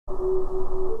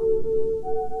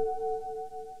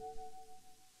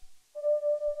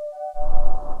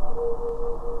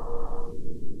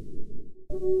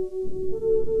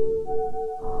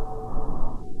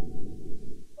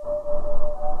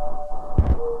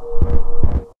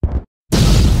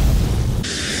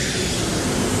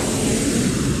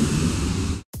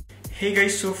Hey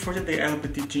guys, so for today I'll be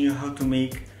teaching you how to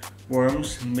make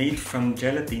worms made from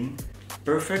gelatin,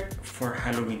 perfect for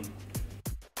Halloween.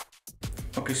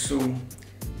 Okay, so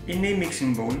in a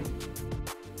mixing bowl,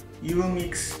 you will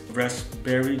mix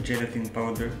raspberry gelatin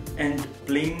powder and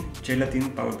plain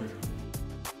gelatin powder.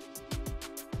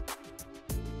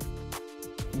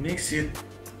 Mix it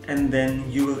and then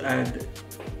you will add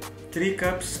 3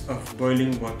 cups of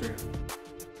boiling water.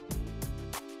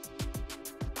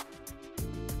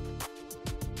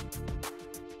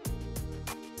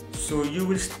 So you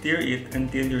will stir it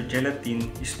until your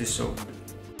gelatin is dissolved.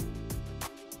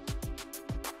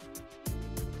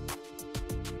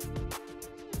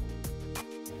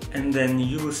 And then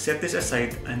you will set this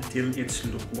aside until it's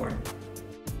lukewarm.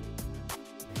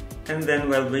 And then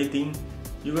while waiting,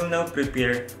 you will now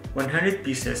prepare 100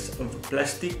 pieces of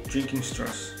plastic drinking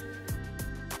straws.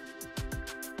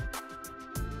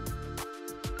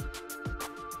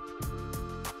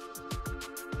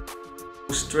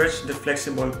 Stretch the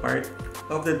flexible part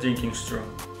of the drinking straw.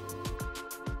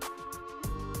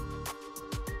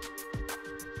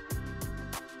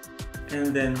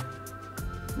 And then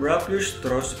wrap your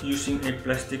straws using a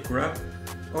plastic wrap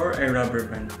or a rubber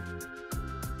band.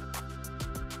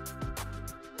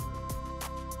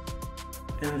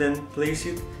 And then place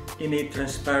it in a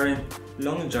transparent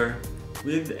long jar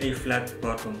with a flat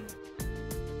bottom.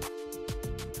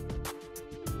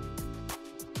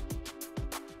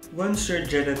 Once your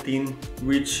gelatin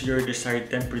reaches your desired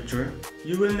temperature,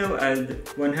 you will now add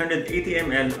 180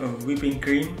 ml of whipping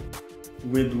cream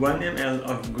with 1 ml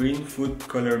of green food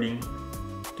coloring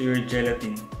to your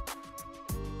gelatin.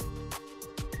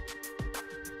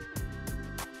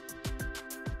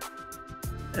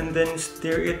 And then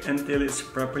stir it until it's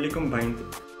properly combined.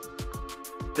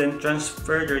 Then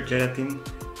transfer your gelatin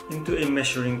into a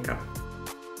measuring cup.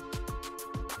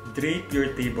 Drape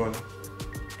your table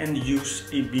and use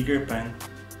a bigger pan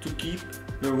to keep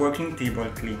your working table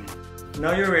clean.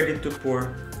 Now you're ready to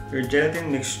pour your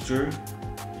gelatin mixture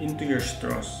into your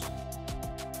straws.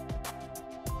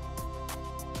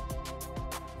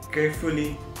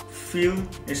 Carefully fill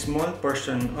a small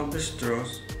portion of the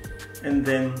straws and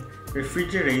then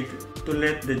refrigerate to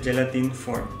let the gelatin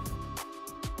form.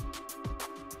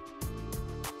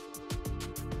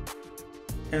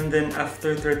 And then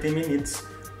after 30 minutes,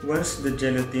 once the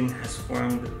gelatin has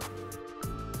formed,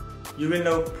 you will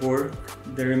now pour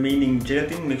the remaining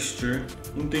gelatin mixture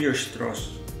into your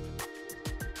straws.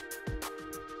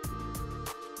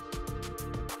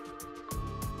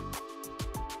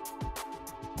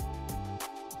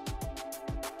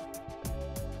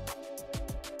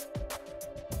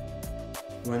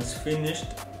 Once finished,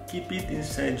 keep it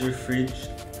inside your fridge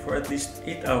for at least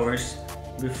 8 hours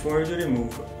before you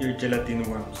remove your gelatin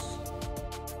worms.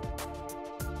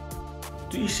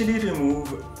 To easily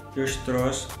remove your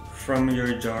straws from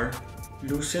your jar,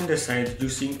 loosen the sides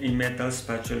using a metal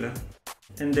spatula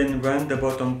and then run the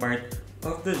bottom part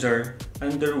of the jar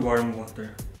under warm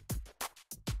water.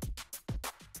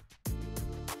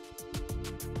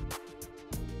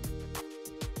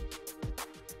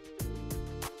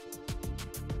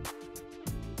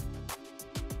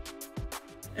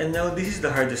 And now this is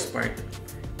the hardest part,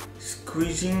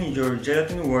 squeezing your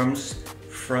gelatin worms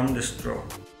from the straw.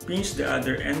 Pinch the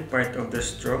other end part of the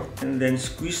straw and then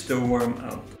squeeze the worm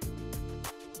out.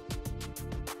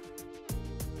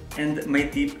 And my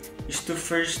tip is to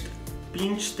first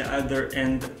pinch the other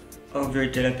end of your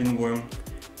gelatin worm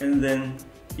and then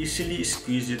easily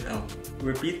squeeze it out.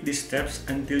 Repeat these steps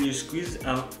until you squeeze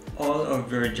out all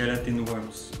of your gelatin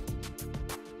worms.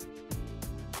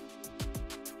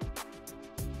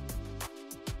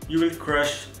 You will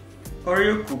crush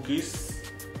Oreo cookies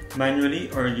manually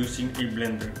or using a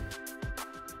blender.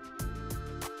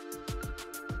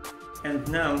 And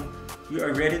now, you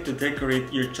are ready to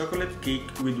decorate your chocolate cake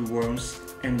with worms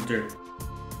and dirt.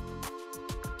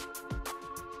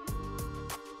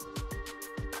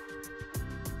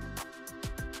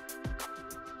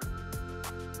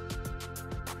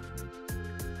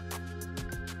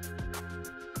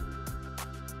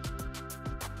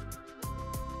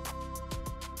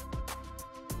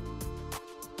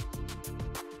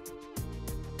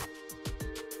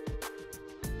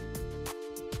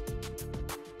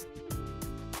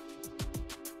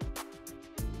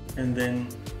 And then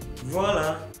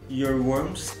voila! Your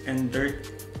worms and dirt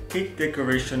cake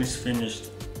decoration is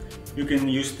finished. You can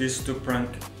use this to prank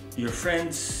your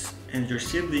friends and your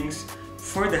siblings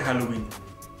for the Halloween.